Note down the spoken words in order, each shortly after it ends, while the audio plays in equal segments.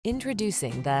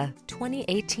Introducing the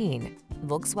 2018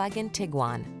 Volkswagen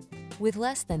Tiguan. With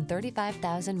less than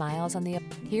 35,000 miles on the...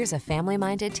 Here's a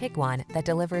family-minded Tiguan that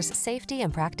delivers safety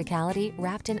and practicality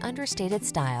wrapped in understated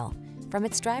style. From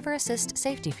its driver assist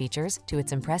safety features to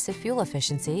its impressive fuel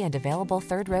efficiency and available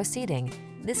third-row seating,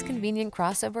 this convenient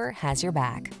crossover has your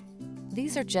back.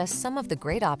 These are just some of the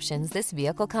great options this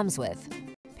vehicle comes with: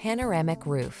 panoramic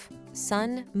roof,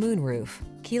 sun, moon roof,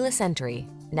 keyless entry,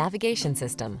 navigation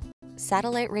system,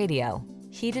 satellite radio,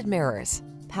 heated mirrors,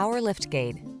 power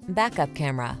liftgate, backup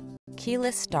camera,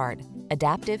 keyless start,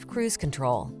 adaptive cruise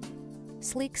control.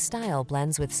 Sleek style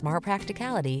blends with smart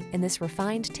practicality in this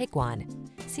refined Tiguan.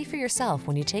 See for yourself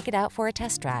when you take it out for a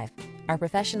test drive. Our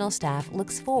professional staff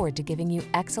looks forward to giving you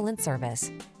excellent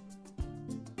service.